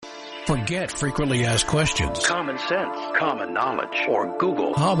Forget frequently asked questions. Common sense, common knowledge, or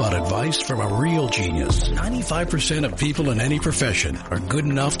Google. How about advice from a real genius? 95% of people in any profession are good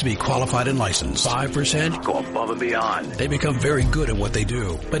enough to be qualified and licensed. 5% go above and beyond. They become very good at what they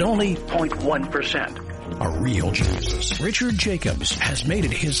do, but only 0.1% are real geniuses. Richard Jacobs has made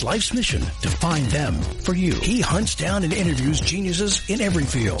it his life's mission to find them for you. He hunts down and interviews geniuses in every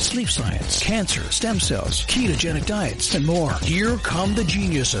field: sleep science, cancer, stem cells, ketogenic diets, and more. Here come the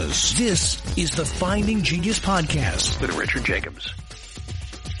geniuses. This is the Finding Genius Podcast with Richard Jacobs.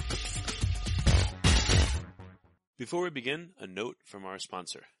 Before we begin, a note from our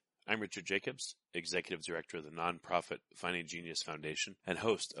sponsor. I'm Richard Jacobs, Executive Director of the nonprofit Finding Genius Foundation and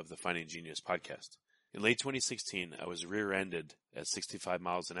host of the Finding Genius Podcast. In late 2016, I was rear-ended at 65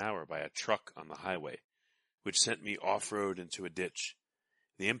 miles an hour by a truck on the highway, which sent me off-road into a ditch.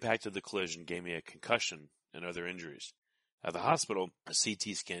 The impact of the collision gave me a concussion and other injuries. At the hospital, a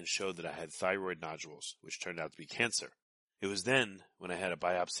CT scan showed that I had thyroid nodules, which turned out to be cancer. It was then, when I had a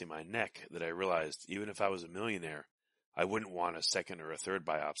biopsy of my neck, that I realized even if I was a millionaire, I wouldn't want a second or a third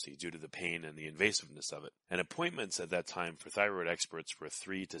biopsy due to the pain and the invasiveness of it. And appointments at that time for thyroid experts were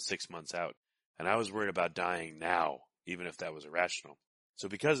 3 to 6 months out. And I was worried about dying now, even if that was irrational. So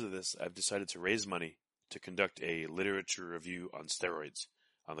because of this, I've decided to raise money to conduct a literature review on steroids,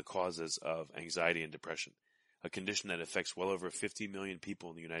 on the causes of anxiety and depression, a condition that affects well over 50 million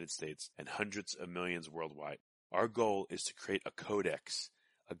people in the United States and hundreds of millions worldwide. Our goal is to create a codex,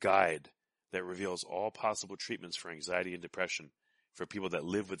 a guide that reveals all possible treatments for anxiety and depression for people that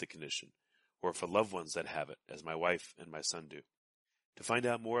live with the condition, or for loved ones that have it, as my wife and my son do. To find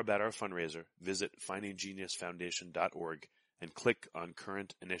out more about our fundraiser, visit findinggeniusfoundation.org and click on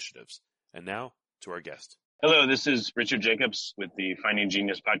current initiatives. And now to our guest. Hello, this is Richard Jacobs with the Finding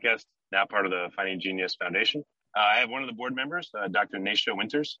Genius Podcast, now part of the Finding Genius Foundation. I have one of the board members, Dr. Naisha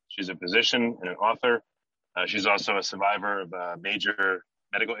Winters. She's a physician and an author. She's also a survivor of a major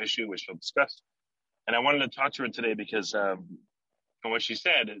medical issue, which we'll discuss. And I wanted to talk to her today because from what she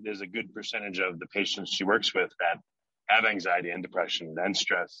said, there's a good percentage of the patients she works with that have anxiety and depression and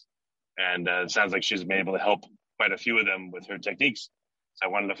stress. And it sounds like she's been able to help quite a few of them with her techniques. So I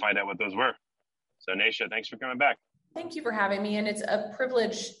wanted to find out what those were. So Naisha, thanks for coming back. Thank you for having me. And it's a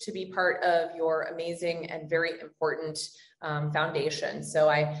privilege to be part of your amazing and very important foundation. So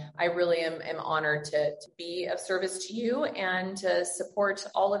I really am honored to be of service to you and to support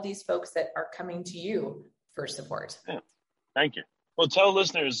all of these folks that are coming to you for support. Yeah. Thank you. Well, tell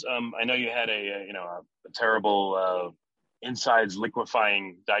listeners, I know you had a terrible insides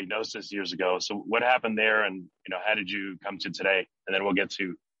liquefying diagnosis years ago. So what happened there, and how did you come to today? And then we'll get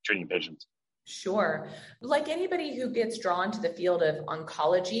to treating patients. Sure. Like anybody who gets drawn to the field of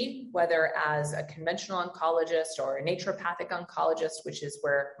oncology, whether as a conventional oncologist or a naturopathic oncologist, which is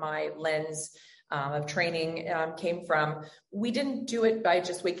where my lens of training came from, we didn't do it by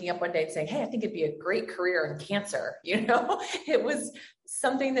just waking up one day and saying, hey, I think it'd be a great career in cancer. It was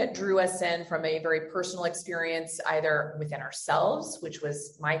something that drew us in from a very personal experience, either within ourselves, which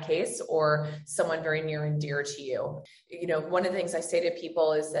was my case, or someone very near and dear to you. One of the things I say to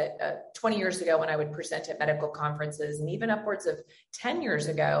people is that 20 years ago, when I would present at medical conferences, and even upwards of 10 years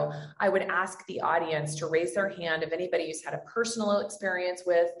ago, I would ask the audience to raise their hand if anybody who's had a personal experience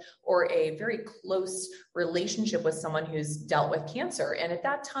with or a very close relationship with someone who's dealt with cancer. And at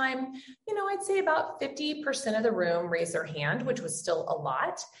that time, I'd say about 50% of the room raised their hand, which was still a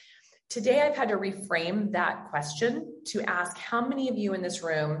lot. Today, I've had to reframe that question to ask how many of you in this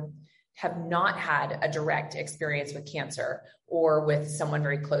room have not had a direct experience with cancer or with someone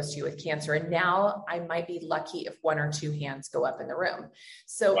very close to you with cancer. And now I might be lucky if 1 or 2 hands go up in the room.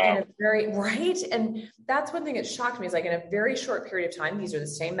 So wow. And that's one thing that shocked me is like in a very short period of time, these are the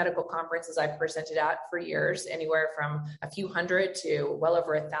same medical conferences I've presented at for years, anywhere from a few hundred to well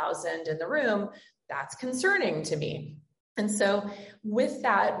over 1,000 in the room. That's concerning to me. And so with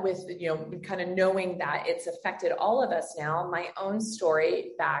that, kind of knowing that it's affected all of us now, my own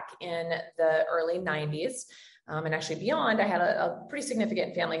story back in the early 90s, and actually beyond, I had a pretty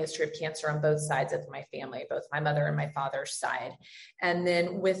significant family history of cancer on both sides of my family, both my mother and my father's side. And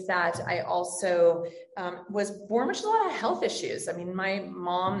then with that, I also was born with a lot of health issues. I mean, my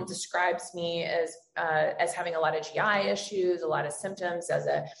mom describes me as having a lot of GI issues, a lot of symptoms as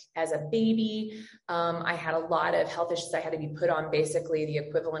a baby. I had a lot of health issues. I had to be put on basically the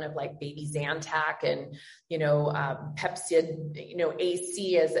equivalent of like baby Zantac and, Pepcid,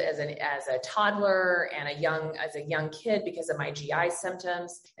 AC as a toddler and a young young kid because of my GI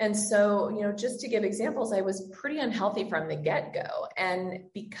symptoms. And so, just to give examples, I was pretty unhealthy from the get-go. And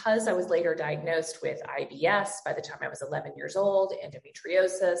because I was later diagnosed with IBS by the time I was 11 years old,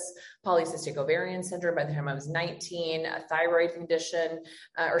 endometriosis, polycystic ovarian syndrome by the time I was 19, a thyroid condition,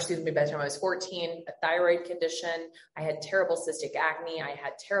 by the time I was 14, a thyroid condition. I had terrible cystic acne. I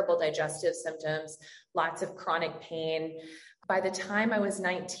had terrible digestive symptoms, lots of chronic pain. By the time I was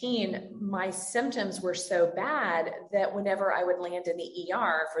 19, my symptoms were so bad that whenever I would land in the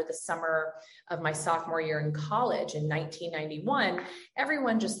ER for the summer of my sophomore year in college in 1991,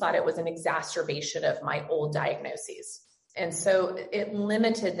 everyone just thought it was an exacerbation of my old diagnoses. And so it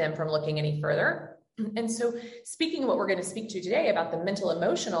limited them from looking any further. And so speaking of what we're going to speak to today about the mental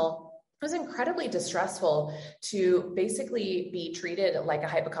emotional, it was incredibly distressful to basically be treated like a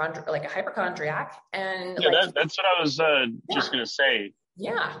hypochondriac. And that's what I was just going to say.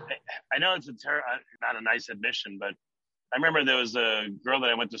 Yeah. I know it's not a nice admission, but I remember there was a girl that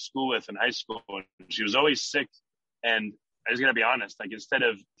I went to school with in high school, and she was always sick. And I was going to be honest, like, instead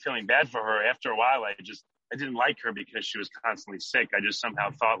of feeling bad for her, after a while, I didn't like her because she was constantly sick. I just somehow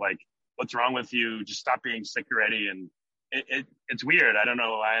thought, like, what's wrong with you? Just stop being sick already. And it's weird. I don't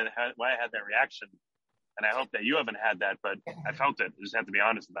know why I had that reaction. And I hope that you haven't had that, but I felt it. I just have to be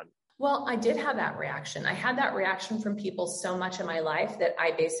honest about it. Well, I did have that reaction. I had that reaction from people so much in my life that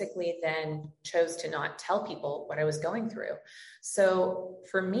I basically then chose to not tell people what I was going through. So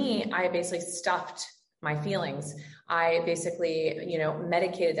for me, I basically stuffed my feelings. I basically,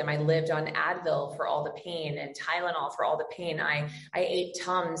 medicated them. I lived on Advil for all the pain and Tylenol for all the pain. I ate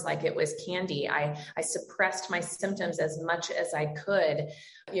Tums like it was candy. I suppressed my symptoms as much as I could.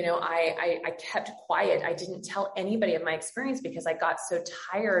 I kept quiet. I didn't tell anybody of my experience because I got so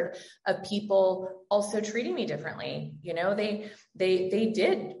tired of people also treating me differently. They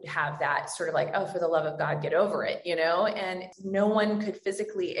did have that sort of like, oh, for the love of God, get over it, and no one could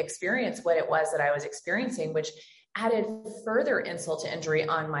physically experience what it was that I was experiencing, which added further insult to injury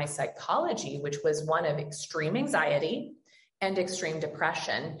on my psychology, which was one of extreme anxiety and extreme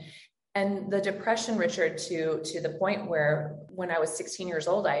depression. And the depression, Richard, to the point where when I was 16 years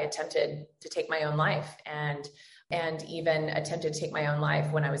old, I attempted to take my own life and even attempted to take my own life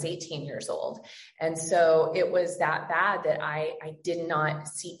when I was 18 years old. And so it was that bad that I did not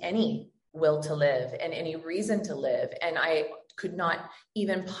see any will to live and any reason to live. And I could not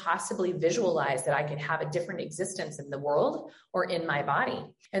even possibly visualize that I could have a different existence in the world or in my body.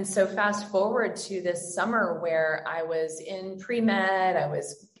 And so fast forward to this summer where I was in pre-med, I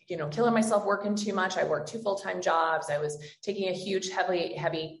was killing myself working too much. I worked 2 full-time jobs. I was taking a huge,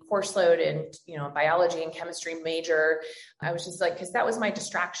 heavy course load in, biology and chemistry major. I was just like, because that was my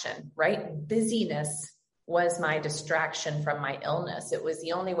distraction, right? Busyness was my distraction from my illness. It was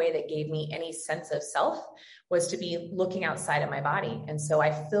the only way that gave me any sense of self was to be looking outside of my body. And so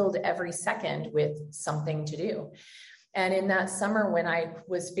I filled every second with something to do. And in that summer, when I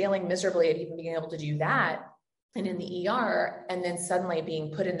was failing miserably at even being able to do that, and in the ER, and then suddenly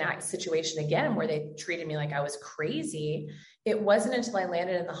being put in that situation again, where they treated me like I was crazy, it wasn't until I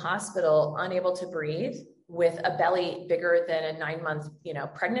landed in the hospital, unable to breathe, with a belly bigger than a 9-month,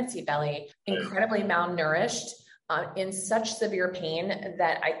 pregnancy belly, incredibly malnourished, in such severe pain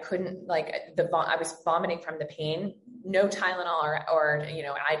that I couldn't, I was vomiting from the pain. No Tylenol or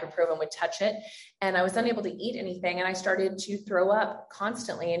ibuprofen would touch it. And I was unable to eat anything. And I started to throw up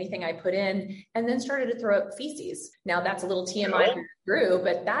constantly, anything I put in, and then started to throw up feces. Now that's a little TMI through,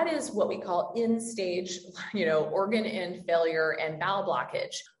 but that is what we call end stage, organ end failure and bowel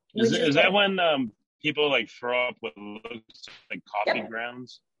blockage. Is that when people throw up what looks like coffee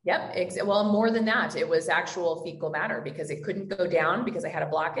grounds? Yep. Well, more than that, it was actual fecal matter because it couldn't go down because I had a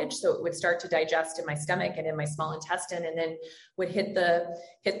blockage. So it would start to digest in my stomach and in my small intestine, and then would hit the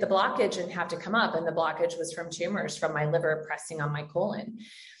blockage and have to come up. And the blockage was from tumors from my liver pressing on my colon.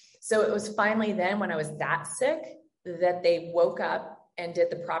 So it was finally then when I was that sick that they woke up and did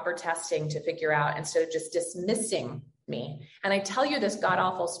the proper testing to figure out, instead of just dismissing me. And I tell you this god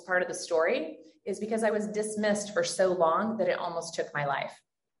awful part of the story is because I was dismissed for so long that it almost took my life.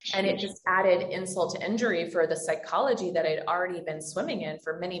 And it just added insult to injury for the psychology that I'd already been swimming in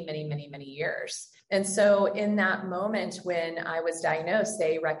for many, many, many, many years. And so in that moment when I was diagnosed,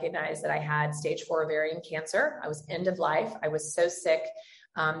 they recognized that I had stage 4 ovarian cancer. I was end of life. I was so sick.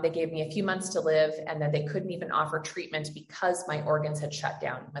 They gave me a few months to live, and then they couldn't even offer treatment because my organs had shut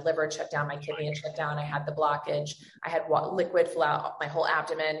down. My liver had shut down, my kidney had shut down. I had the blockage. I had liquid flow out my whole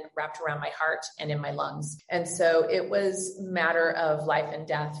abdomen, wrapped around my heart and in my lungs. And so it was a matter of life and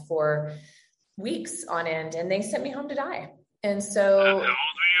death for weeks on end, and they sent me home to die. And so how old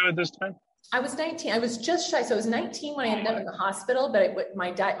were you at this time? I was 19. I was just shy. So I was 19 when I ended up in the hospital, but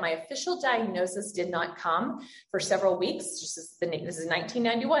my official diagnosis did not come for several weeks. This is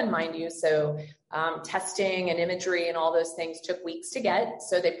 1991, mind you. So testing and imagery and all those things took weeks to get.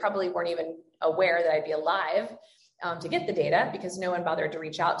 So they probably weren't even aware that I'd be alive to get the data, because no one bothered to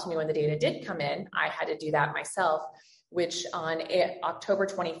reach out to me when the data did come in. I had to do that myself, which on October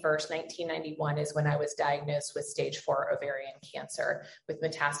 21st, 1991 is when I was diagnosed with stage 4 ovarian cancer with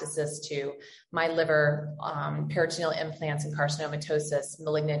metastasis to my liver, peritoneal implants and carcinomatosis,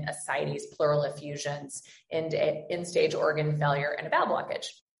 malignant ascites, pleural effusions, and end-stage organ failure and a bowel blockage.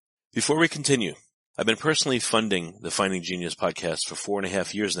 Before we continue, I've been personally funding the Finding Genius podcast for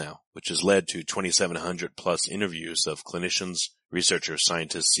 4.5 years now, which has led to 2,700 plus interviews of clinicians, researchers,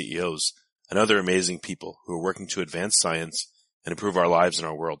 scientists, CEOs, and other amazing people who are working to advance science and improve our lives and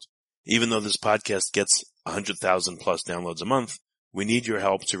our world. Even though this podcast gets 100,000 plus downloads a month, we need your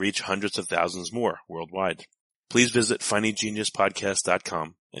help to reach hundreds of thousands more worldwide. Please visit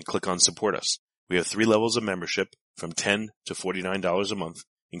findinggeniuspodcast.com and click on Support Us. We have 3 levels of membership from $10 to $49 a month,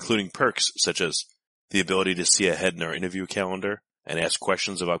 including perks such as the ability to see ahead in our interview calendar and ask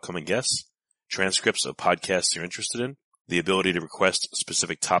questions of upcoming guests, transcripts of podcasts you're interested in, the ability to request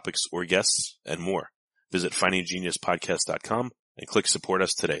specific topics or guests, and more. Visit findinggeniuspodcast.com and click Support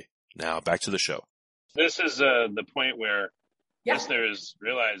Us today. Now back to the show. This is the point where listeners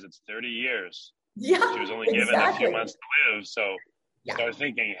realize it's 30 years. Yeah, she was only given a few months to live, so start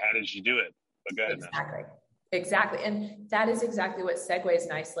thinking, how did she do it? But go ahead. Exactly. And that is exactly what segues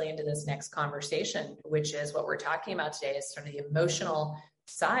nicely into this next conversation, which is what we're talking about today, is sort of the emotional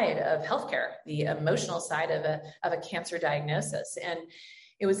side of healthcare, the emotional side of a cancer diagnosis. And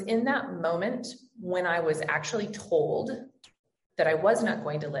it was in that moment when I was actually told that I was not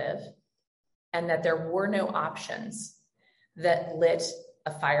going to live and that there were no options that lit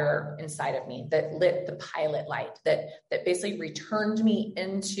a fire inside of me, that lit the pilot light, that basically returned me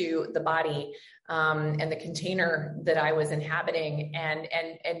into the body and the container that I was inhabiting and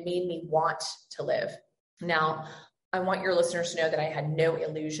made me want to live. Now, I want your listeners to know that I had no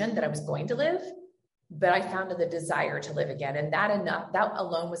illusion that I was going to live, but I found the desire to live again. And that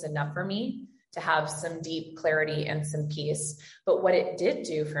alone was enough for me to have some deep clarity and some peace. But what it did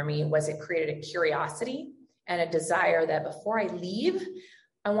do for me was it created a curiosity and a desire that before I leave,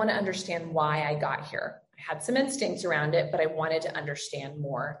 I want to understand why I got here. I had some instincts around it, but I wanted to understand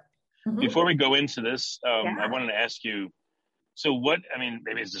more. Mm-hmm. Before we go into this, I wanted to ask you, so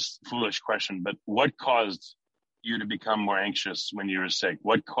maybe it's just a foolish question, but what caused you to become more anxious when you were sick?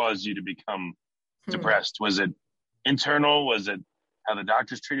 What caused you to become depressed? Was it internal? Was it how the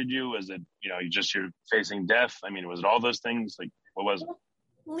doctors treated you? Was it, you're facing death? Was it all those things? Like, what was it?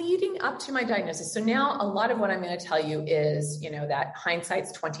 Leading up to my diagnosis. So now a lot of what I'm going to tell you is, that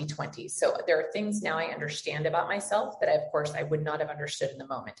hindsight's 2020. So there are things now I understand about myself that of course I would not have understood in the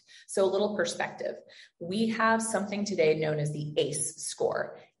moment. So a little perspective. We have something today known as the ACE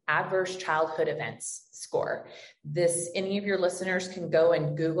score, Adverse Childhood Events score. Any of your listeners can go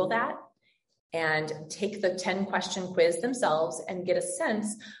and Google that and take the 10-question quiz themselves and get a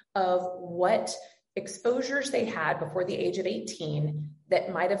sense of what exposures they had before the age of 18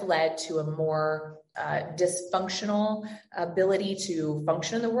 that might have led to a more dysfunctional ability to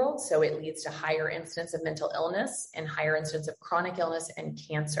function in the world. So it leads to higher incidence of mental illness and higher incidence of chronic illness and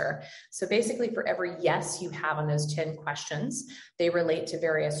cancer. So basically for every yes you have on those 10 questions, they relate to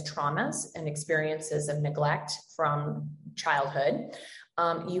various traumas and experiences of neglect from childhood.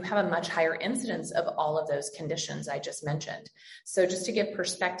 You have a much higher incidence of all of those conditions I just mentioned. So just to give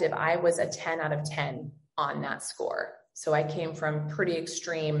perspective, I was a 10 out of 10 on that score. So I came from pretty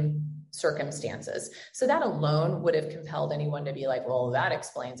extreme circumstances. So that alone would have compelled anyone to be like, well, that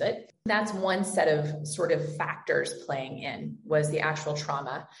explains it. That's one set of sort of factors playing in, was the actual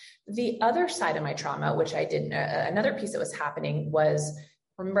trauma. The other side of my trauma, which I didn't, another piece that was happening was,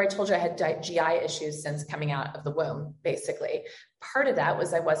 remember I told you I had GI issues since coming out of the womb, basically. Part of that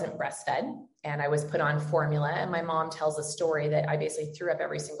was I wasn't breastfed and I was put on formula, and my mom tells a story that I basically threw up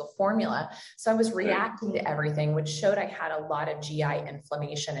every single formula. So I was reacting to everything, which showed I had a lot of GI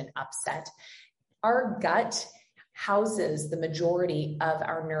inflammation and upset. Our gut houses the majority of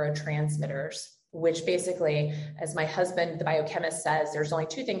our neurotransmitters, which basically, as my husband, the biochemist, says, there's only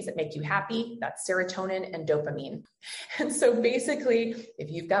 2 things that make you happy. That's serotonin and dopamine. And so basically, if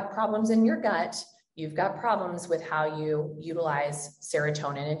you've got problems in your gut, you've got problems with how you utilize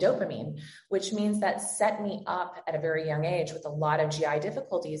serotonin and dopamine, which means that set me up at a very young age with a lot of GI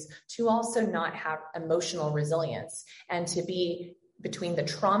difficulties to also not have emotional resilience and to be between the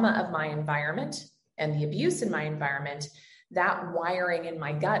trauma of my environment and the abuse in my environment. that wiring in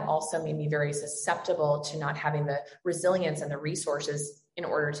my gut also made me very susceptible to not having the resilience and the resources in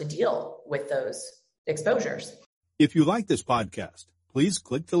order to deal with those exposures. If you like this podcast, please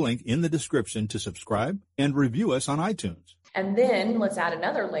click the link in the description to subscribe and review us on iTunes. And then let's add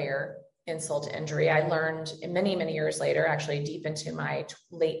another layer, insult to injury. I learned many, many years later, actually deep into my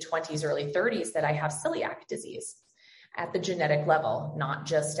late 20s, early 30s, that I have celiac disease at the genetic level, not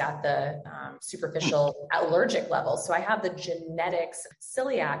just at the superficial allergic level. So I have the genetics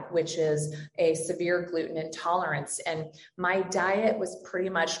celiac, which is a severe gluten intolerance. And my diet was pretty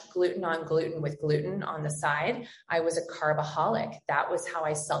much gluten on gluten with gluten on the side. I was a carbaholic. That was how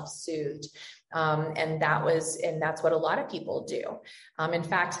I self-soothed. And that's what a lot of people do. In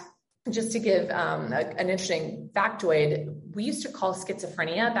fact, just to give an interesting factoid, we used to call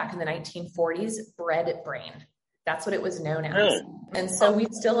schizophrenia back in the 1940s bread brain. That's what it was known as. And so we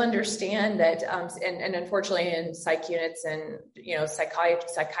still understand that, and unfortunately in psych units and,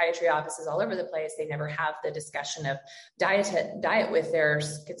 psychiatry offices all over the place, they never have the discussion of diet with their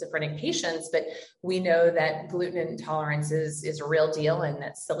schizophrenic patients, but we know that gluten intolerance is a real deal and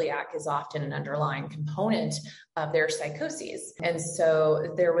that celiac is often an underlying component of their psychoses. And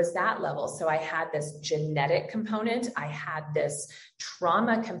so there was that level. So I had this genetic component, I had this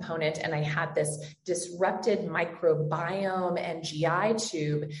trauma component, and I had this disrupted microbiome and GI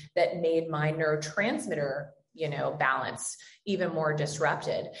tube that made my neurotransmitter, balance even more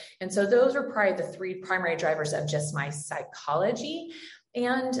disrupted. And so those were probably the three primary drivers of just my psychology.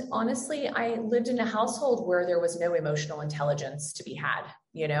 And honestly, I lived in a household where there was no emotional intelligence to be had,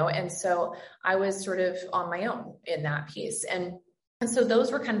 and so I was sort of on my own in that piece. And so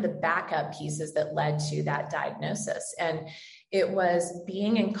those were kind of the backup pieces that led to that diagnosis. And it was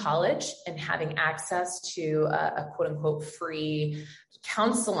being in college and having access to a quote unquote free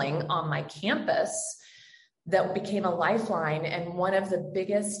counseling on my campus that became a lifeline. And one of the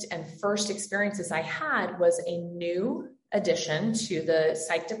biggest and first experiences I had was a new addition to the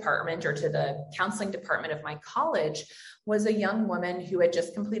psych department or to the counseling department of my college was a young woman who had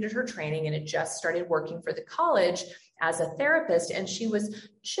just completed her training and had just started working for the college as a therapist. And she was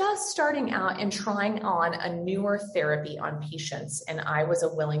just starting out and trying on a newer therapy on patients. And I was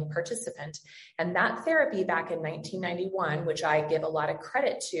a willing participant. And that therapy back in 1991, which I give a lot of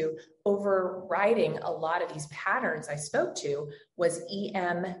credit to, overriding a lot of these patterns I spoke to, was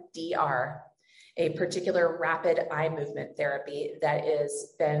EMDR, a particular rapid eye movement therapy that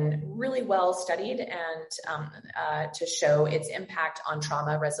has been really well studied and to show its impact on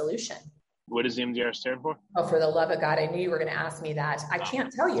trauma resolution. What does EMDR stand for? Oh, for the love of God, I knew you were going to ask me that. I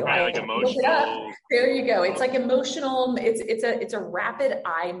can't tell you. Right, like emotional. There you go. It's like emotional. It's a rapid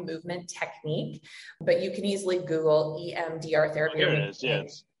eye movement technique, but you can easily Google EMDR therapy. Here it is.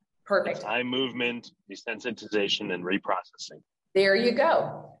 Yes. Perfect. It's eye movement, desensitization, and reprocessing. There you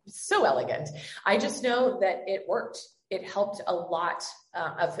go. So elegant. I just know that it worked. It helped a lot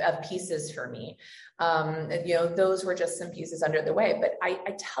of pieces for me. Those were just some pieces under the way. But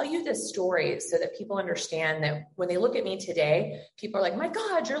I tell you this story so that people understand that when they look at me today, people are like, my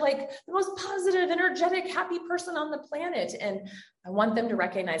God, you're like the most positive, energetic, happy person on the planet. And I want them to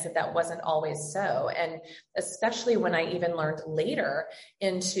recognize that that wasn't always so. And especially when I even learned later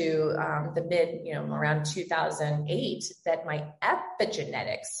into the mid, around 2008, that my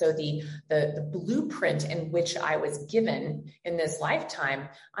epigenetics, so the blueprint in which I was given in this lifetime,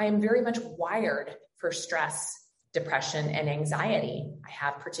 I am very much wired for stress, depression, and anxiety. I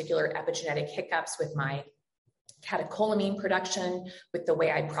have particular epigenetic hiccups with my catecholamine production, with the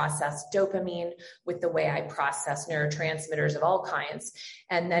way I process dopamine, with the way I process neurotransmitters of all kinds,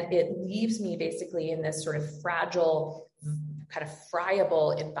 and that it leaves me basically in this sort of fragile, kind of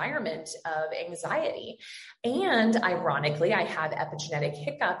friable environment of anxiety. And ironically, I have epigenetic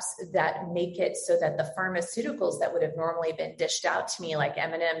hiccups that make it so that the pharmaceuticals that would have normally been dished out to me like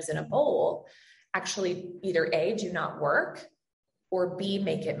M&Ms in a bowl actually either A, do not work, or B,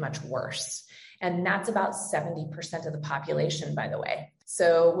 make it much worse. And that's about 70% of the population, by the way.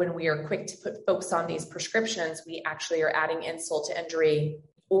 So when we are quick to put folks on these prescriptions, we actually are adding insult to injury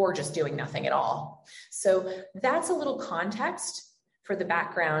or just doing nothing at all. So that's a little context for the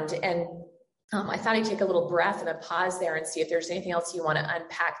background. And I thought I'd take a little breath and a pause there and see if there's anything else you want to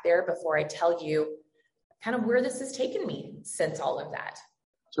unpack there before I tell you kind of where this has taken me since all of that.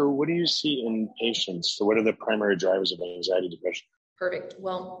 So what do you see in patients? So what are the primary drivers of anxiety, depression? Perfect.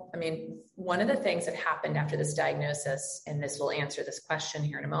 Well, one of the things that happened after this diagnosis, and this will answer this question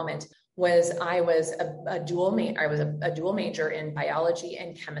here in a moment, was I was a dual major in biology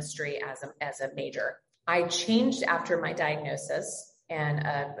and chemistry as a major. I changed after my diagnosis and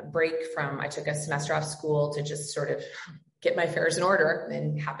a break from, I took a semester off school to just sort of get my affairs in order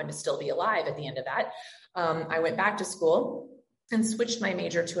and happened to still be alive at the end of that, I went back to school and switched my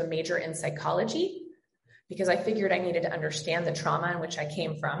major to a major in psychology because I figured I needed to understand the trauma in which I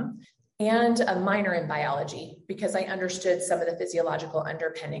came from, and a minor in biology because I understood some of the physiological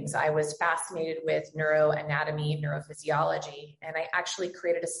underpinnings. I was fascinated with neuroanatomy, neurophysiology, and I actually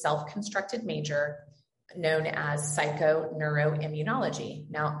created a self-constructed major known as psychoneuroimmunology.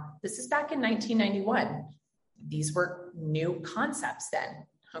 Now, this is back in 1991. These were new concepts then,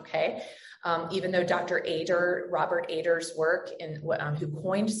 okay? Even though Dr. Ader, Robert Ader's work, who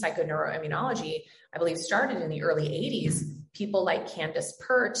coined psychoneuroimmunology, I believe started in the early 80s, people like Candace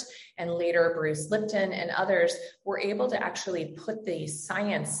Pert and later Bruce Lipton and others were able to actually put the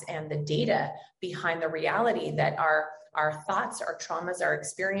science and the data behind the reality that our thoughts, our traumas, our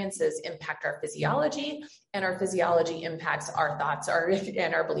experiences impact our physiology, and our physiology impacts our thoughts,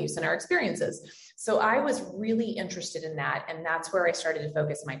 and our beliefs and our experiences. So I was really interested in that, and that's where I started to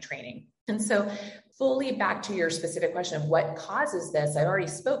focus my training. And so fully back to your specific question of what causes this, I already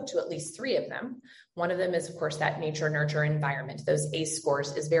spoke to at least 3 of them. One of them is, of course, that nature, nurture, environment. Those ACE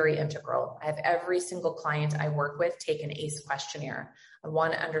scores is very integral. I have every single client I work with take an ACE questionnaire. I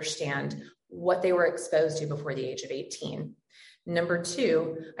want to understand what they were exposed to before the age of 18. Number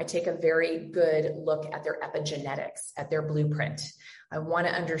 2, I take a very good look at their epigenetics, at their blueprint. I want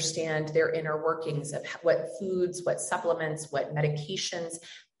to understand their inner workings of what foods, what supplements, what medications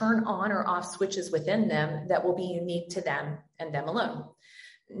turn on or off switches within them that will be unique to them and them alone.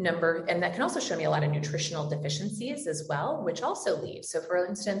 And that can also show me a lot of nutritional deficiencies as well, which also leave. So for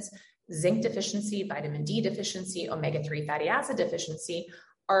instance, zinc deficiency, vitamin D deficiency, omega-3 fatty acid deficiency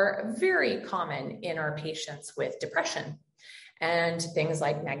are very common in our patients with depression. And things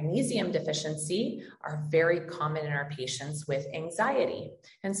like magnesium deficiency are very common in our patients with anxiety.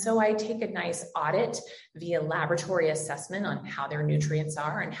 And so I take a nice audit via laboratory assessment on how their nutrients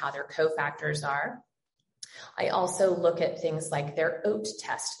are and how their cofactors are. I also look at things like their OAT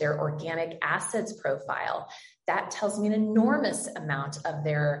test, their organic acids profile. That tells me an enormous amount of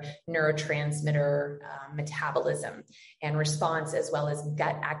their neurotransmitter metabolism and response, as well as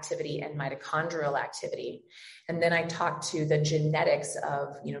gut activity and mitochondrial activity. And then I talk to the genetics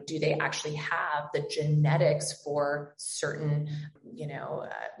of, do they actually have the genetics for certain,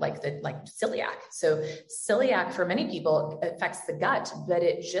 like celiac. So celiac for many people affects the gut, but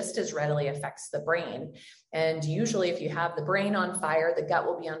it just as readily affects the brain. And usually if you have the brain on fire, the gut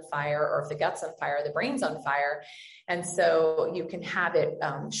will be on fire, or if the gut's on fire, the brain's on fire. And so you can have it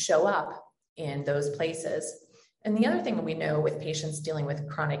show up in those places. And the other thing we know with patients dealing with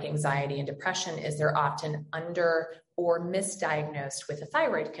chronic anxiety and depression is they're often under or misdiagnosed with a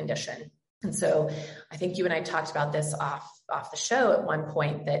thyroid condition. And so I think you and I talked about this off the show at one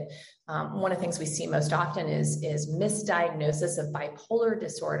point, that one of the things we see most often is misdiagnosis of bipolar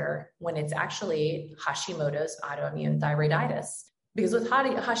disorder when it's actually Hashimoto's autoimmune thyroiditis. Because with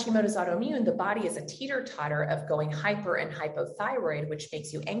Hashimoto's autoimmune, the body is a teeter-totter of going hyper and hypothyroid, which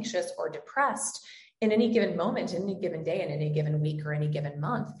makes you anxious or depressed in any given moment, in any given day, in any given week, or any given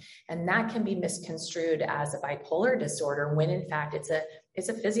month. And that can be misconstrued as a bipolar disorder when in fact it's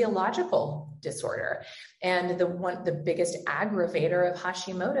a physiological disorder. And the biggest aggravator of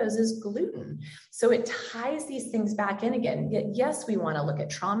Hashimoto's is gluten. So it ties these things back in again. Yes, we want to look at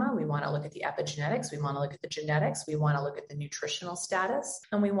trauma. We want to look at the epigenetics. We want to look at the genetics. We want to look at the nutritional status.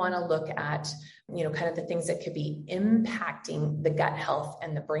 And we want to look at, kind of the things that could be impacting the gut health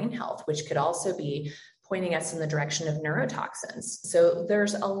and the brain health, which could also be pointing us in the direction of neurotoxins. So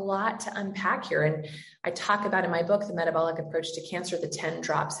there's a lot to unpack here. And I talk about in my book, The Metabolic Approach to Cancer, the 10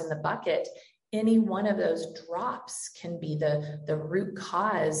 drops in the bucket. Any one of those drops can be the root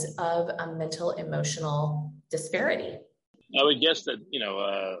cause of a mental emotional disparity. I would guess that,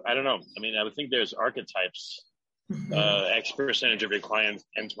 I don't know. I mean, I would think there's archetypes. X percentage of your clients,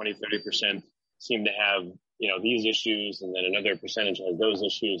 10, 20, 30% seem to have, these issues. And then another percentage has those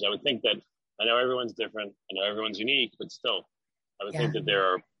issues. I would think that, I know everyone's different. I know everyone's unique, but still, I would think that there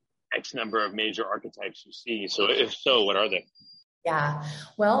are X number of major archetypes you see. So if so, what are they? Yeah.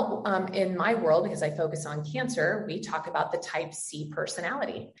 Well, in my world, because I focus on cancer, we talk about the type C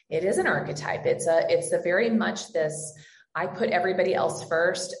personality. It is an archetype. It's a very much this, I put everybody else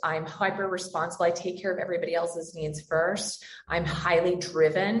first. I'm hyper responsible. I take care of everybody else's needs first. I'm highly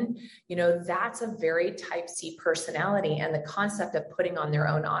driven. That's a very type C personality. And the concept of putting on their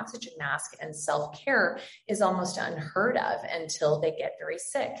own oxygen mask and self-care is almost unheard of until they get very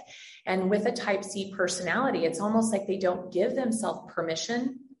sick. And with a type C personality, it's almost like they don't give themselves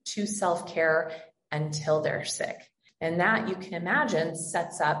permission to self-care until they're sick. And that, you can imagine,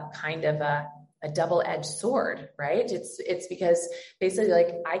 sets up kind of a a double-edged sword, right? It's because basically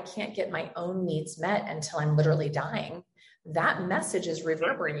like I can't get my own needs met until I'm literally dying. That message is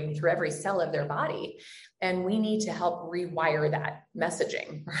reverberating through every cell of their body. And we need to help rewire that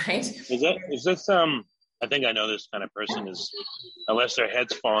messaging, right? Is this, I think I know this kind of person is, unless their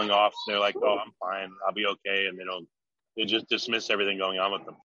head's falling off, they're like, oh, I'm fine, I'll be okay. And they just dismiss everything going on with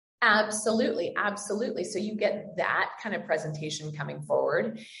them. Absolutely. Absolutely. So you get that kind of presentation coming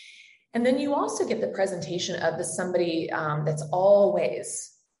forward. And then you also get the presentation of somebody that's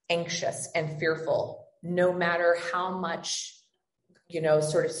always anxious and fearful, no matter how much,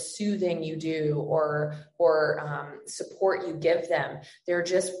 sort of soothing you do or support you give them. They're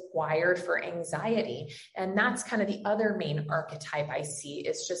just wired for anxiety. And that's kind of the other main archetype I see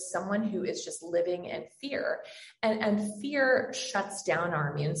is just someone who is just living in fear. And fear shuts down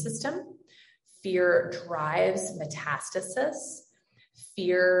our immune system. Fear drives metastasis.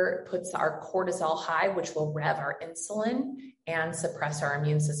 Fear puts our cortisol high, which will rev our insulin and suppress our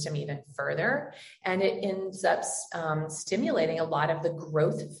immune system even further. And it ends up stimulating a lot of the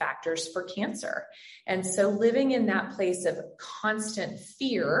growth factors for cancer. And so living in that place of constant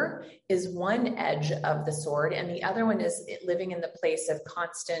fear is one edge of the sword. And the other one is living in the place of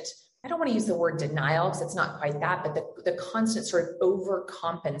constant, I don't want to use the word denial because it's not quite that, but the constant sort of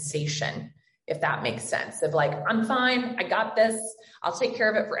overcompensation, if that makes sense, of like, I'm fine, I got this, I'll take care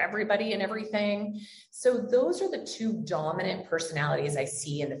of it for everybody and everything. So those are the two dominant personalities I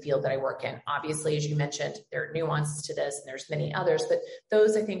see in the field that I work in. Obviously, as you mentioned, there are nuances to this and there's many others, but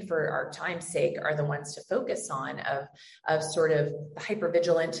those I think for our time's sake are the ones to focus on of sort of the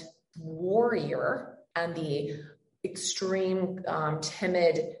hypervigilant warrior and the extreme,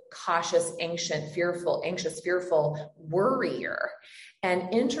 timid, cautious, anxious, fearful worrier.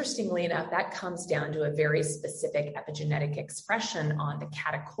 And interestingly enough, that comes down to a very specific epigenetic expression on the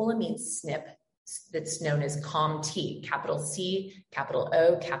catecholamine SNP that's known as COMT, capital C, capital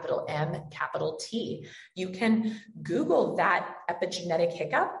O, capital M, capital T. You can Google that epigenetic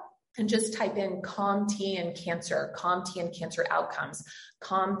hiccup and just type in COMT and cancer outcomes,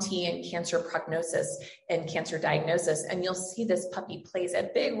 COMT and cancer prognosis and cancer diagnosis, and you'll see this puppy plays a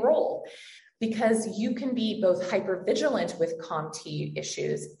big role. Because you can be both hypervigilant with COMT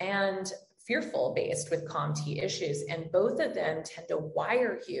issues and fearful based with COMT issues. And both of them tend to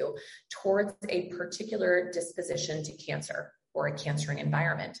wire you towards a particular disposition to cancer or a cancering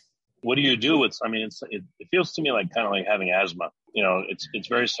environment. What do you do with, it feels to me like kind of like having asthma. It's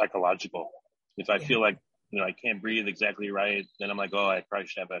very psychological. If I feel like, I can't breathe exactly right, then I'm like, oh, I probably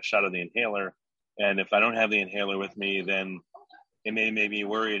should have a shot of the inhaler. And if I don't have the inhaler with me, then it may make me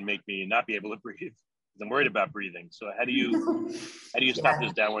worry and make me not be able to breathe because I'm worried about breathing. So how do you stop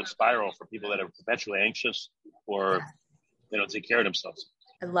this downward spiral for people that are perpetually anxious or they don't take care of themselves?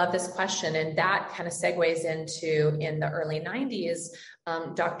 I love this question. And that kind of segues into, in the early 90s,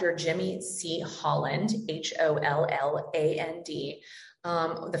 Dr. Jimmy C. Holland, Holland,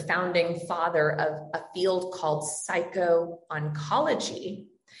 the founding father of a field called psycho-oncology,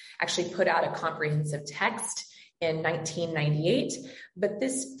 actually put out a comprehensive text in 1998. But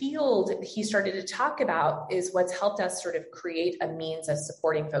this field he started to talk about is what's helped us sort of create a means of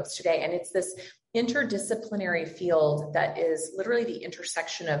supporting folks today. And it's this interdisciplinary field that is literally the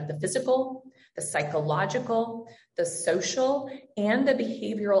intersection of the physical, the psychological, the social, and the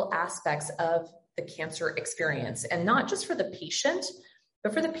behavioral aspects of the cancer experience. And not just for the patient,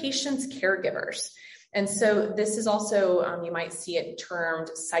 but for the patient's caregivers. And so this is also, you might see it termed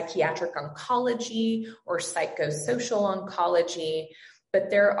psychiatric oncology or psychosocial oncology, but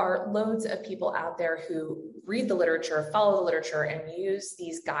there are loads of people out there who read the literature, follow the literature, and use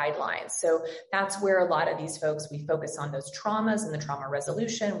these guidelines. So that's where a lot of these folks, we focus on those traumas and the trauma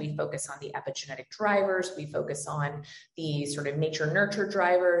resolution. We focus on the epigenetic drivers. We focus on the sort of nature-nurture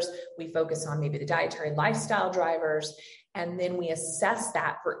drivers. We focus on maybe the dietary lifestyle drivers. And then we assess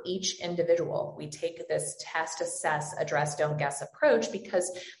that for each individual. We take this test, assess, address, don't guess approach,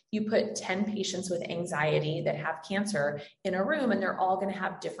 because you put 10 patients with anxiety that have cancer in a room, and they're all going to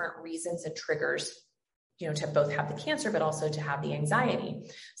have different reasons and triggers, to both have the cancer, but also to have the anxiety.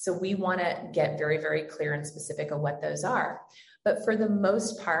 So we want to get very, very clear and specific of what those are. But for the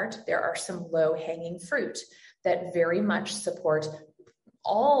most part, there are some low-hanging fruit that very much support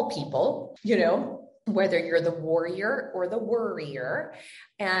all people, whether you're the warrior or the worrier,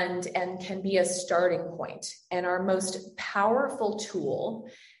 and can be a starting point. And our most powerful tool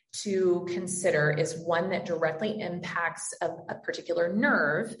to consider is one that directly impacts a particular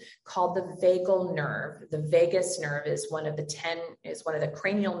nerve called the vagal nerve. The vagus nerve is one of the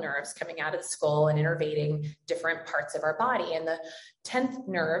cranial nerves coming out of the skull and innervating different parts of our body. And the 10th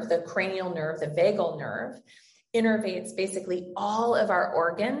nerve, the cranial nerve, the vagal nerve, innervates basically all of our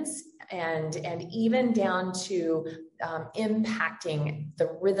organs and even down to impacting the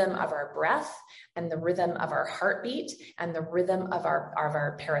rhythm of our breath and the rhythm of our heartbeat and the rhythm of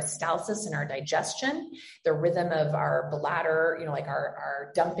our peristalsis and our digestion, the rhythm of our bladder, like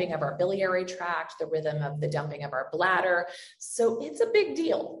our dumping of our biliary tract, the rhythm of the dumping of our bladder. So it's a big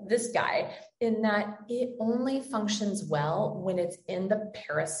deal, this guy, in that it only functions well when it's in the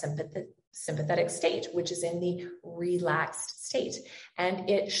parasympathetic state, which is in the relaxed state. And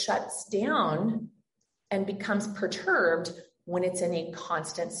it shuts down and becomes perturbed when it's in a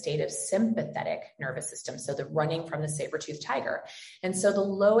constant state of sympathetic nervous system. So the running from the saber-toothed tiger. And so the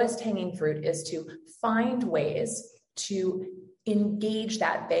lowest hanging fruit is to find ways to engage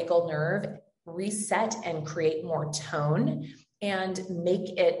that vagal nerve, reset and create more tone, and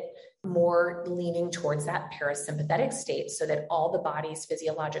make it more leaning towards that parasympathetic state so that all the body's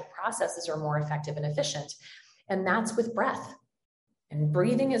physiologic processes are more effective and efficient. And that's with breath. And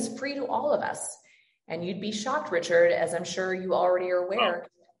breathing is free to all of us. And you'd be shocked, Richard, as I'm sure you already are aware,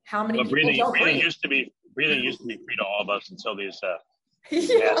 how many people don't breathe. Breathing used to be free to all of us until these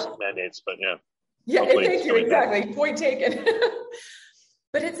mask mandates, but yeah. Yeah, thank you, exactly. Point taken.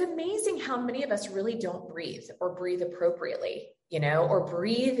 But it's amazing how many of us really don't breathe or breathe appropriately, or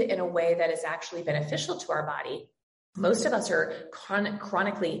breathe in a way that is actually beneficial to our body. Most of us are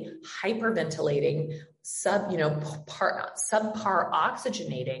chronically hyperventilating, subpar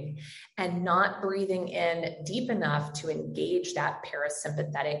oxygenating, and not breathing in deep enough to engage that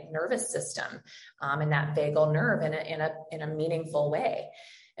parasympathetic nervous system and that vagal nerve in a meaningful way.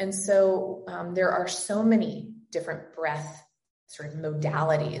 And so there are so many different breath sort of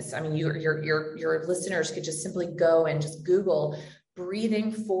modalities. I mean, your listeners could just simply go and just Google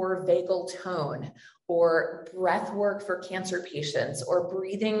breathing for vagal tone, or breath work for cancer patients, or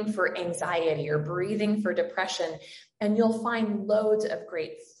breathing for anxiety, or breathing for depression. And you'll find loads of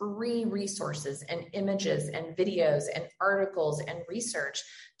great free resources and images and videos and articles and research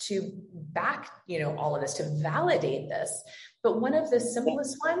to back, all of this, to validate this. But one of the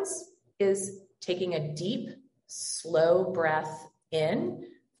simplest ones is taking a deep, slow breath in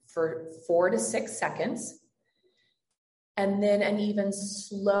for 4 to 6 seconds, and then an even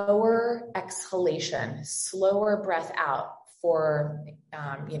slower exhalation, slower breath out for,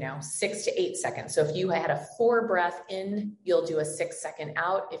 6 to 8 seconds. So if you had a 4 breath in, you'll do a 6 second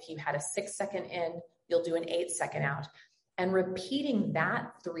out. If you had a 6 second in, you'll do an 8 second out. And repeating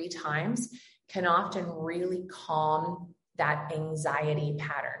that 3 times can often really calm that anxiety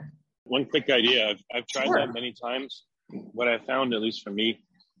pattern. One quick idea. I've tried Sure. that many times. What I found, at least for me,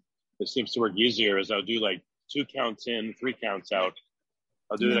 it seems to work easier, is I'll do like 2 counts in, 3 counts out.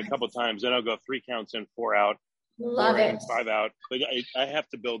 I'll do it a couple times. Then I'll go 3 counts in, 4 out. Love 4 it. in, 5 out. But I have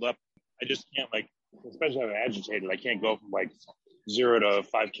to build up. I just can't, especially if I'm agitated, I can't go from 0 to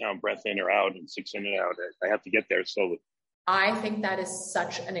 5 count breath in or out and 6 in and out. I have to get there slowly. I think that is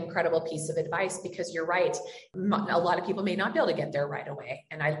such an incredible piece of advice, because you're right. A lot of people may not be able to get there right away.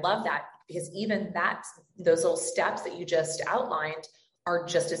 And I love that, because even those little steps that you just outlined are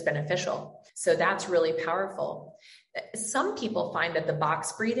just as beneficial. So that's really powerful. Some people find that the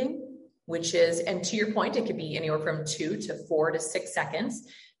box breathing, which is, and to your point, it could be anywhere from 2 to 4 to 6 seconds,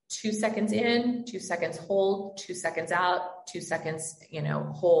 2 seconds in, 2 seconds hold, 2 seconds out, 2 seconds,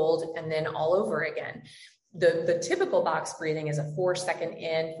 hold, and then all over again. The typical box breathing is a 4 second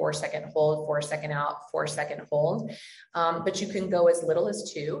in, 4 second hold, 4 second out, 4 second hold. But you can go as little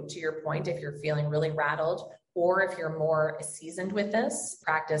as 2, to your point, if you're feeling really rattled, or if you're more seasoned with this,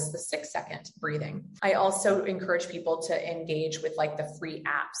 practice the 6 second breathing. I also encourage people to engage with the free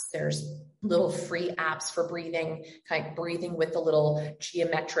apps. There's little free apps for breathing, kind of breathing with the little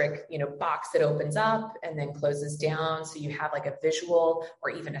geometric, box that opens up and then closes down. So you have a visual or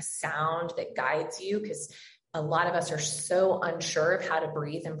even a sound that guides you, because a lot of us are so unsure of how to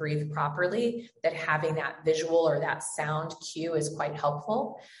breathe and breathe properly that having that visual or that sound cue is quite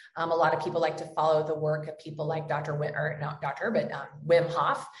helpful. A lot of people like to follow the work of people like Wim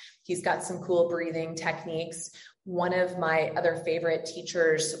Hof. He's got some cool breathing techniques, One of my other favorite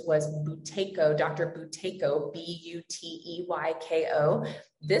teachers was Buteyko, Dr. Buteyko, Buteyko.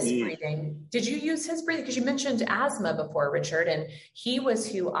 This breathing, did you use his breathing? Because you mentioned asthma before, Richard, and he was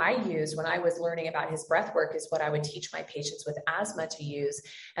who I used when I was learning about his breath work, is what I would teach my patients with asthma to use.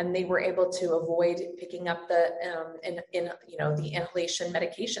 And they were able to avoid picking up the inhalation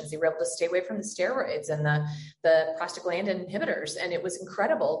medications. They were able to stay away from the steroids and the prostaglandin inhibitors. And it was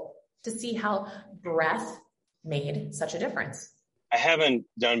incredible to see how breath made such a difference. I haven't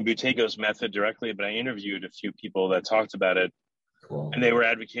done Buteyko's method directly, but I interviewed a few people that talked about it. Cool. And they were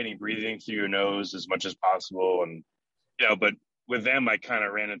advocating breathing through your nose as much as possible. And, but with them, I kind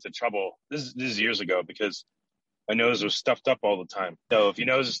of ran into trouble. This is years ago, because my nose was stuffed up all the time. So if your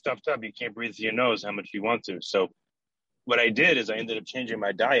nose is stuffed up, you can't breathe through your nose how much you want to. So what I did is I ended up changing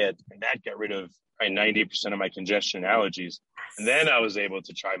my diet, and that got rid of probably 90% of my congestion and allergies. And then I was able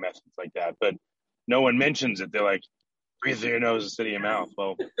to try methods like that. But no one mentions it. They're like, breathe through your nose instead of your mouth.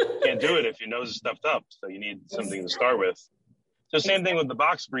 Well, you can't do it if your nose is stuffed up. So you need something to start with. So same thing with the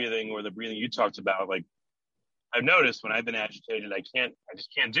box breathing, or the breathing you talked about. Like, I've noticed when I've been agitated, I just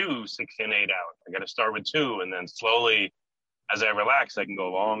can't do 6 in, 8 out. I got to start with 2, and then slowly, as I relax, I can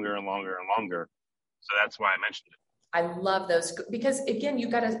go longer and longer and longer. So that's why I mentioned it. I love those, because again, you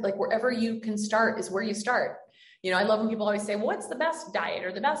got to, like, wherever you can start is where you start. I love when people always say, well, what's the best diet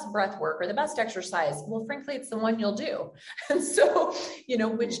or the best breath work or the best exercise? Well, frankly, it's the one you'll do. And so,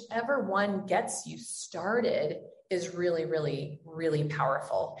 whichever one gets you started is really, really, really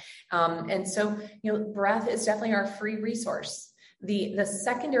powerful. And so, breath is definitely our free resource. The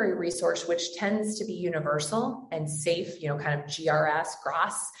secondary resource, which tends to be universal and safe, kind of GRS,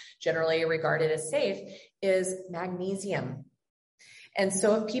 generally regarded as safe, is magnesium. And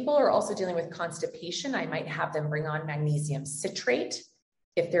so if people are also dealing with constipation, I might have them bring on magnesium citrate.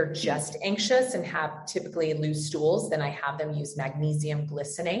 If they're just anxious and have typically loose stools, then I have them use magnesium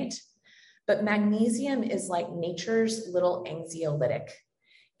glycinate. But magnesium is like nature's little anxiolytic.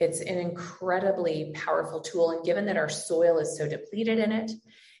 It's an incredibly powerful tool. And given that our soil is so depleted in it,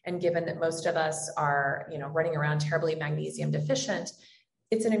 and given that most of us are, running around terribly magnesium deficient,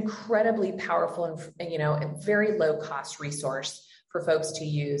 it's an incredibly powerful and, very low cost resource for folks to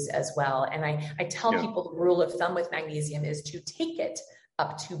use as well. And I tell people the rule of thumb with magnesium is to take it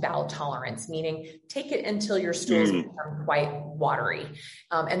up to bowel tolerance, meaning take it until your stools become quite watery,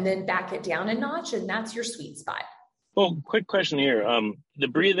 and then back it down a notch, and that's your sweet spot. Well, quick question here. The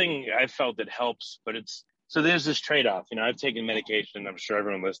breathing, I felt it helps, but so there's this trade-off. I've taken medication. I'm sure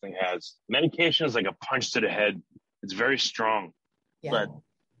everyone listening has. Medication is like a punch to the head. It's very strong, but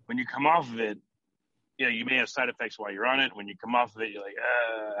when you come off of it, you may have side effects while you're on it. When you come off of it, you're like,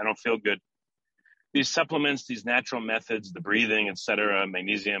 I don't feel good. These supplements, these natural methods, the breathing, et cetera,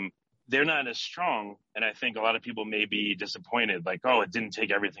 magnesium, they're not as strong. And I think a lot of people may be disappointed, like, oh, it didn't take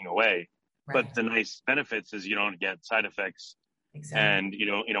everything away. Right. But the nice benefits is you don't get side effects. Exactly.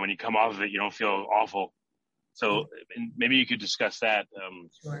 And, when you come off of it, you don't feel awful. So maybe you could discuss that.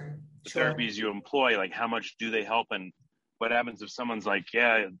 Sure. The therapies you employ, like how much do they help? And what happens if someone's like,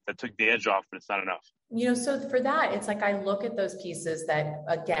 that took the edge off, but it's not enough? So for that, it's like, I look at those pieces that,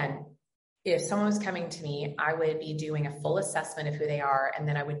 again, if someone was coming to me, I would be doing a full assessment of who they are. And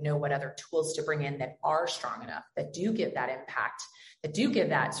then I would know what other tools to bring in that are strong enough, that do give that impact, that do give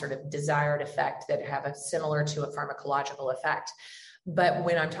that sort of desired effect, that have a similar to a pharmacological effect. But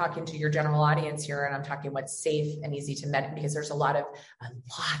when I'm talking to your general audience here, and I'm talking what's safe and easy to med, because there's a lot of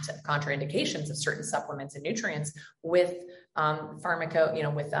contraindications of certain supplements and nutrients with with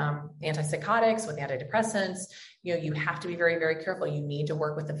antipsychotics, with antidepressants. You have to be very, very careful. You need to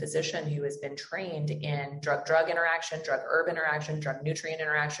work with a physician who has been trained in drug-drug interaction, drug-herb interaction, drug-nutrient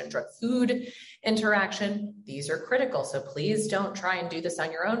interaction, drug-food interaction. These are critical. So please don't try and do this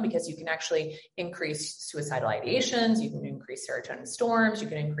on your own, because you can actually increase suicidal ideations. You can increase serotonin storms. You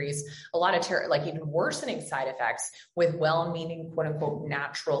can increase a lot of even worsening side effects with well-meaning, quote unquote,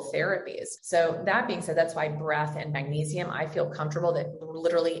 natural therapies. So that being said, that's why breath and magnesium, I feel comfortable that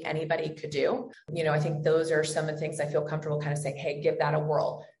literally anybody could do. I think those are some of the things I feel comfortable kind of saying, hey, give that a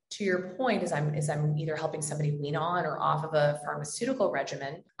whirl. To your point, as I'm either helping somebody wean on or off of a pharmaceutical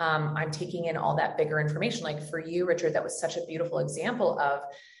regimen, I'm taking in all that bigger information. Like for you, Richard, that was such a beautiful example of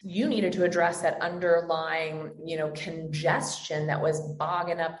you needed to address that underlying, congestion that was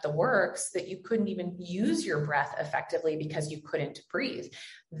bogging up the works, that you couldn't even use your breath effectively because you couldn't breathe.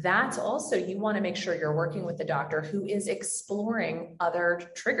 That's also, you want to make sure you're working with the doctor who is exploring other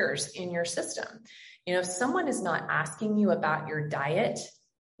triggers in your system. If someone is not asking you about your diet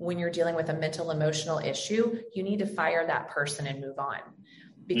when you're dealing with a mental, emotional issue, you need to fire that person and move on,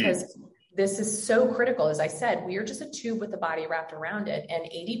 because This is so critical. As I said, we are just a tube with the body wrapped around it, and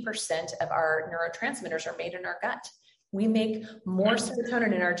 80% of our neurotransmitters are made in our gut. We make more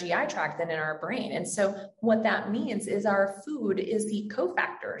serotonin in our GI tract than in our brain. And so what that means is our food is the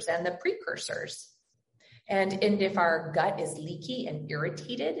cofactors and the precursors. And if our gut is leaky and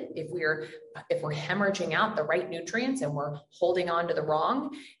irritated, if we're hemorrhaging out the right nutrients and we're holding on to the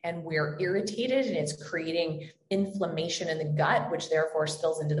wrong, and we're irritated and it's creating inflammation in the gut, which therefore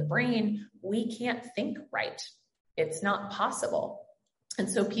spills into the brain, we can't think right. It's not possible. And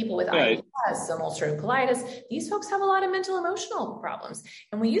so people with IBS and ulcerative colitis, these folks have a lot of mental emotional problems.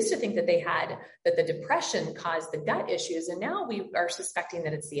 And we used to think that that the depression caused the gut issues. And now we are suspecting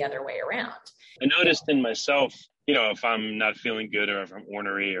that it's the other way around. I noticed in myself, if I'm not feeling good or if I'm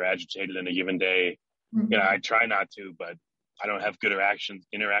ornery or agitated in a given day, I try not to, but I don't have good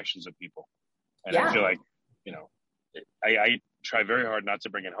interactions with people. And I feel like, I try very hard not to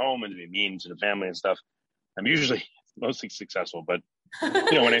bring it home and to be mean to the family and stuff. I'm usually mostly successful, but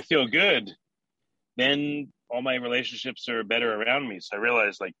when I feel good, then all my relationships are better around me. So I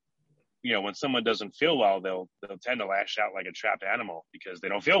realize, when someone doesn't feel well, they'll tend to lash out like a trapped animal because they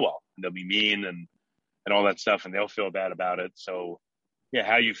don't feel well. And they'll be mean and all that stuff, and they'll feel bad about it. So,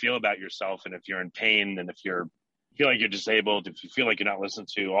 how you feel about yourself, and if you're in pain, and if you feel like you're disabled, if you feel like you're not listened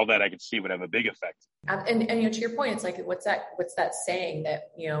to, all that I could see would have a big effect. And to your point, it's like, what's that saying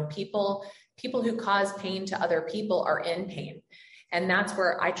that, people who cause pain to other people are in pain. And that's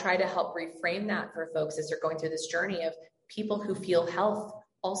where I try to help reframe that for folks as they're going through this journey of people who feel health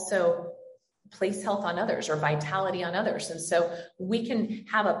also place health on others or vitality on others. And so we can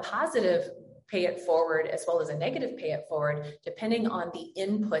have a positive pay it forward as well as a negative pay it forward, depending on the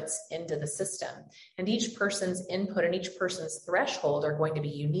inputs into the system. And each person's input and each person's threshold are going to be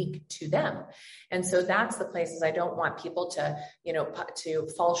unique to them. And so that's the places I don't want people to, to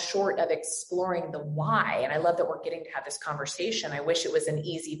fall short of exploring the why. And I love that we're getting to have this conversation. I wish it was an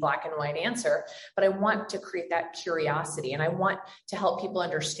easy black and white answer, but I want to create that curiosity. And I want to help people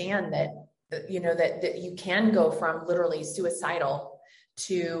understand that, that you can go from literally suicidal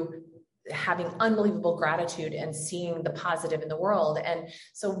to having unbelievable gratitude and seeing the positive in the world. And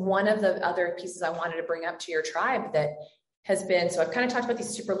so one of the other pieces I wanted to bring up to your tribe that has been, so I've kind of talked about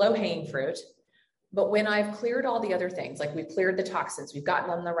these super low hanging fruit, but when I've cleared all the other things, like we've cleared the toxins, we've gotten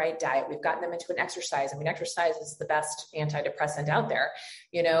them the right diet, we've gotten them into an exercise. I mean, exercise is the best antidepressant out there.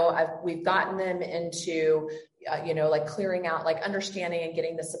 We've gotten them into, like clearing out, like understanding and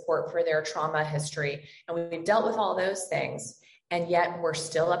getting the support for their trauma history. And we've dealt with all those things. And yet we're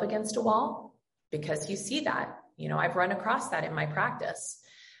still up against a wall, because you see that, I've run across that in my practice.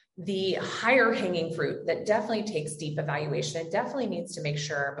 The higher hanging fruit that definitely takes deep evaluation, it definitely needs to make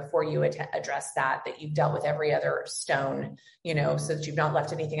sure before you address that you've dealt with every other stone, so that you've not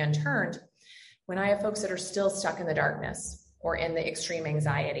left anything unturned. When I have folks that are still stuck in the darkness or in the extreme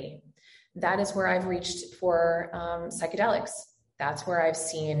anxiety, that is where I've reached for psychedelics. That's where I've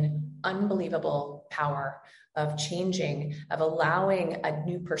seen unbelievable power of changing, of allowing a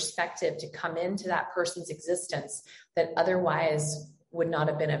new perspective to come into that person's existence that otherwise would not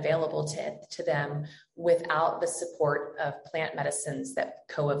have been available to them without the support of plant medicines that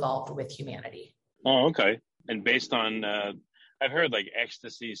co-evolved with humanity. Oh, okay. And based on, I've heard like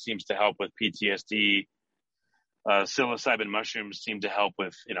ecstasy seems to help with PTSD. Psilocybin mushrooms seem to help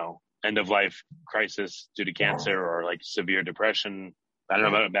with, end of life crisis due to cancer or like severe depression. I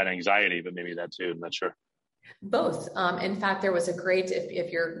don't know about anxiety, but maybe that too. I'm not sure. Both. In fact, there was a great,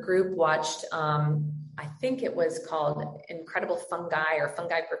 if your group watched, I think it was called Incredible Fungi or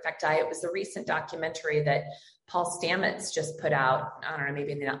Fungi Perfecti. It was the recent documentary that Paul Stamets just put out, I don't know,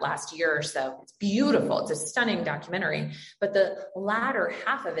 maybe in the last year or so. It's beautiful. It's a stunning documentary, but the latter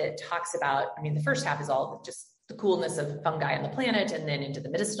half of it talks about, the first half is all just the coolness of fungi on the planet, and then into the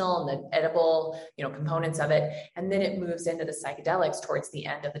medicinal and the edible, components of it. And then it moves into the psychedelics towards the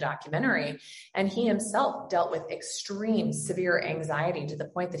end of the documentary. And he himself dealt with extreme severe anxiety to the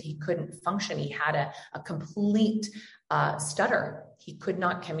point that he couldn't function. He had a complete stutter. He could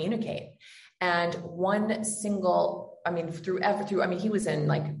not communicate. And one single,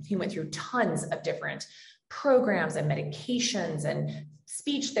 he went through tons of different programs and medications and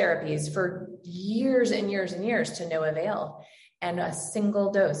speech therapies for years and years and years to no avail. And a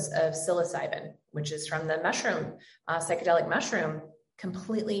single dose of psilocybin, which is from the mushroom, psychedelic mushroom,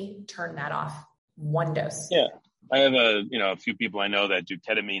 completely turned that off. One dose. Yeah. I have a few people I know that do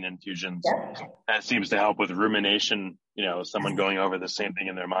ketamine infusions. Yeah. That seems to help with rumination, someone going over the same thing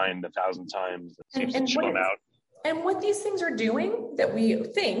in their mind 1,000 times. It seems to chill them out. And what these things are doing that we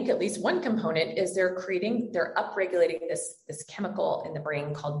think, at least one component, is they're upregulating this chemical in the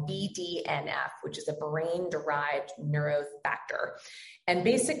brain called BDNF, which is a brain-derived neurofactor. And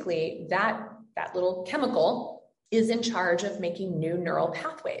basically that little chemical is in charge of making new neural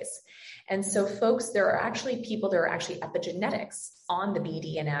pathways. And so folks, there are actually epigenetics on the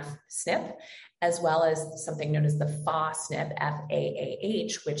BDNF SNP, as well as something known as the FAAH SNP,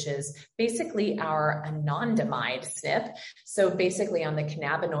 FAAH, which is basically our anandamide SNP. So basically on the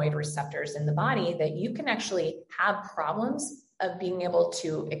cannabinoid receptors in the body, that you can actually have problems of being able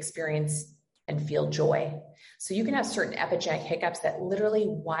to experience and feel joy. So you can have certain epigenetic hiccups that literally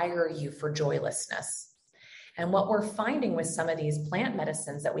wire you for joylessness. And what we're finding with some of these plant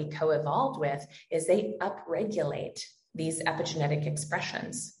medicines that we co-evolved with is they upregulate these epigenetic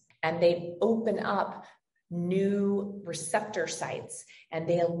expressions. And they open up new receptor sites, and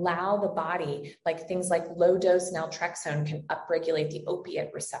they allow the body, like things like low dose naltrexone can upregulate the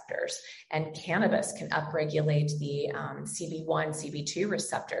opiate receptors, and cannabis can upregulate the CB1, CB2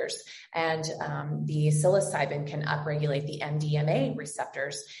 receptors, and the psilocybin can upregulate the MDMA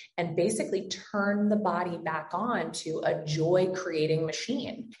receptors, and basically turn the body back on to a joy creating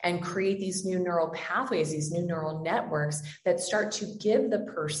machine and create these new neural pathways, these new neural networks that start to give the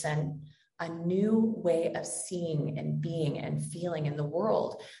person a new way of seeing and being and feeling in the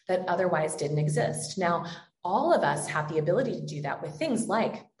world that otherwise didn't exist. Now, all of us have the ability to do that with things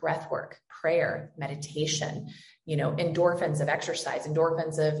like breath work, prayer, meditation, endorphins of exercise,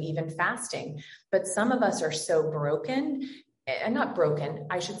 endorphins of even fasting. But some of us are so broken, and not broken,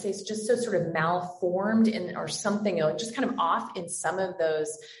 I should say, just so sort of malformed or something, just kind of off in some of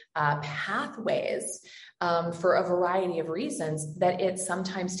those pathways for a variety of reasons, that it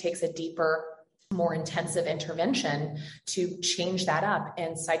sometimes takes a deeper, more intensive intervention to change that up.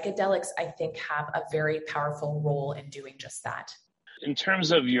 And psychedelics, I think, have a very powerful role in doing just that. In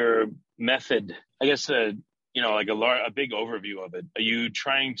terms of your method, I guess, like a big overview of it, are you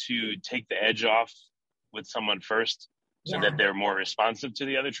trying to take the edge off with someone first so that they're more responsive to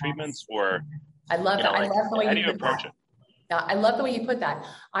the other treatments? Or I love that. I love the way you approach it. I love the way you put that.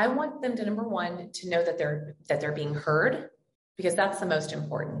 I want them to, number one, to know that they're being heard, because that's the most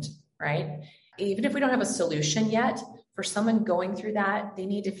important, right? Even if we don't have a solution yet, for someone going through that, they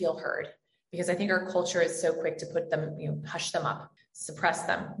need to feel heard, because I think our culture is so quick to put them, hush them up, suppress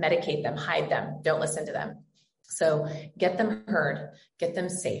them, medicate them, hide them, don't listen to them. So get them heard, get them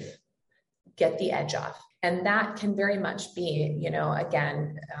safe, get the edge off. And that can very much be,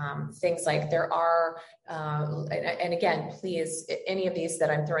 things like there are, and again, please, any of these that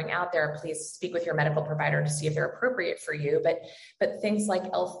I'm throwing out there, please speak with your medical provider to see if they're appropriate for you. But things like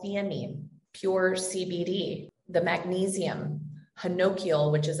L-theanine, pure CBD, the magnesium,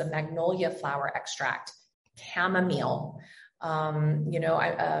 hinokiol, which is a magnolia flower extract, chamomile,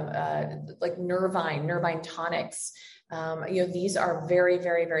 like nervine tonics. These are very,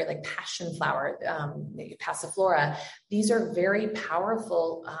 very, very, like passion flower, passiflora. These are very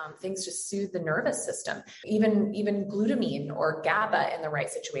powerful things to soothe the nervous system. Even glutamine or GABA in the right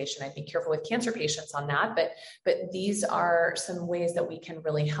situation. I'd be careful with cancer patients on that, but these are some ways that we can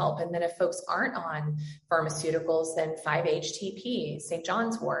really help. And then if folks aren't on pharmaceuticals, then 5-HTP, St.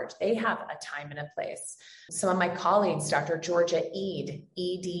 John's wort, they have a time and a place. Some of my colleagues, Dr. Georgia Ede,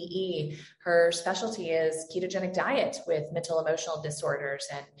 EDE, her specialty is ketogenic diet with mental emotional disorders.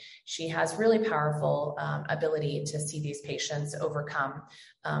 And she has really powerful ability to see these patients overcome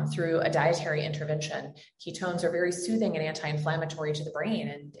through a dietary intervention. Ketones are very soothing and anti-inflammatory to the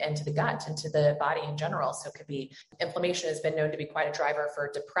brain and to the gut and to the body in general. So it could be, inflammation has been known to be quite a driver for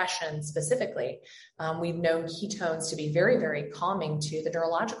depression specifically. We've known ketones to be very, very calming to the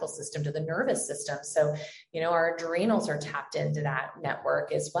neurological system, to the nervous system. So, our adrenals are tapped into that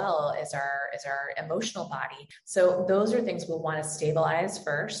network as well as our emotional body. So those are things we'll want to stabilize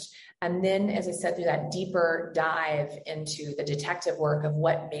first. And then, as I said, through that deeper dive into the detective work of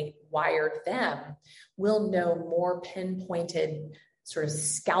what wired them, we'll know more pinpointed sort of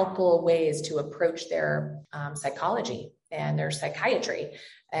scalpel ways to approach their psychology and their psychiatry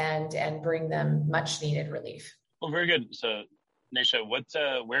and bring them much needed relief. Well, very good. So,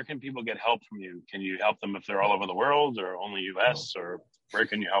 Naisha, where can people get help from you? Can you help them if they're all over the world or only US, or where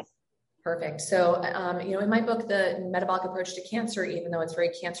can you help? Perfect. So, in my book, The Metabolic Approach to Cancer, even though it's very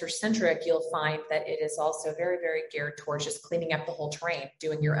cancer-centric, you'll find that it is also very, very geared towards just cleaning up the whole terrain,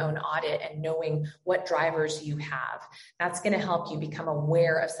 doing your own audit and knowing what drivers you have. That's going to help you become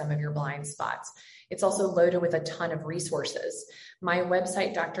aware of some of your blind spots. It's also loaded with a ton of resources. My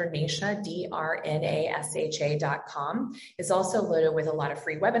website, drnasha, drnasha.com, is also loaded with a lot of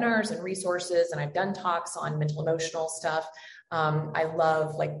free webinars and resources, and I've done talks on mental emotional stuff. I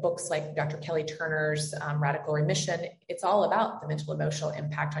love books like Dr. Kelly Turner's Radical Remission. It's all about the mental emotional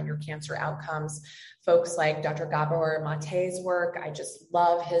impact on your cancer outcomes. Folks like Dr. Gabor Mate's work, I just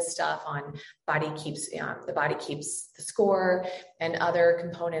love his stuff on the body keeps the score and other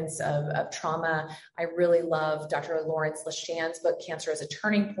components of trauma. I really love Dr. Lawrence Lashan's book, Cancer as a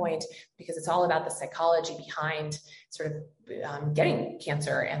Turning Point, because it's all about the psychology behind sort of getting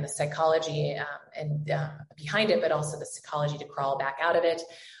cancer and the psychology behind it, but also the psychology to crawl back out of it.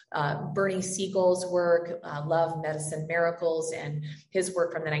 Bernie Siegel's work, Love, Medicine, Miracles, and his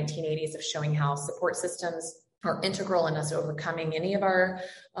work from the 1980s of showing how support systems are integral in us overcoming any of our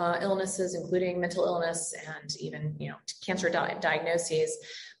illnesses, including mental illness and even, cancer diagnoses.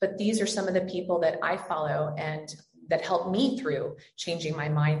 But these are some of the people that I follow and that helped me through changing my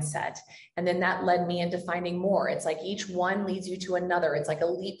mindset. And then that led me into finding more. It's like each one leads you to another. It's like a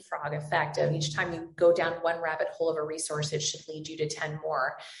leapfrog effect of each time you go down one rabbit hole of a resource, it should lead you to 10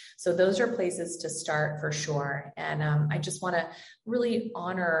 more. So those are places to start for sure. And I just want to really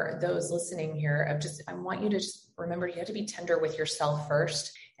honor those listening here I want you to just remember, you have to be tender with yourself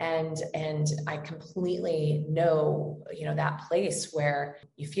first. And I completely know, that place where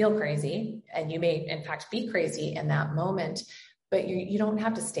you feel crazy, and you may in fact be crazy in that moment, but you don't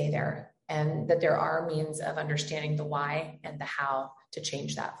have to stay there, and that there are means of understanding the why and the how to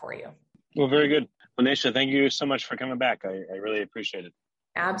change that for you. Well, very good. Well, Nasha, thank you so much for coming back. I really appreciate it.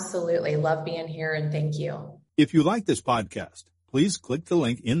 Absolutely. Love being here, and thank you. If you like this podcast, please click the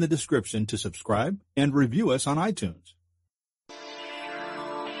link in the description to subscribe and review us on iTunes.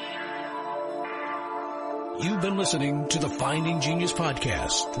 You've been listening to the Finding Genius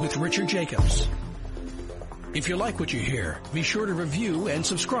podcast with Richard Jacobs. If you like what you hear, be sure to review and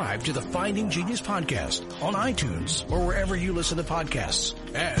subscribe to the Finding Genius podcast on iTunes or wherever you listen to podcasts.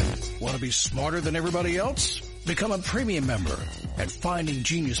 And want to be smarter than everybody else? Become a premium member at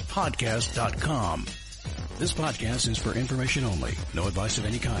findinggeniuspodcast.com. This podcast is for information only. No advice of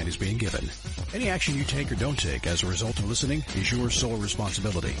any kind is being given. Any action you take or don't take as a result of listening is your sole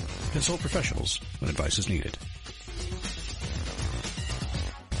responsibility. Consult professionals when advice is needed.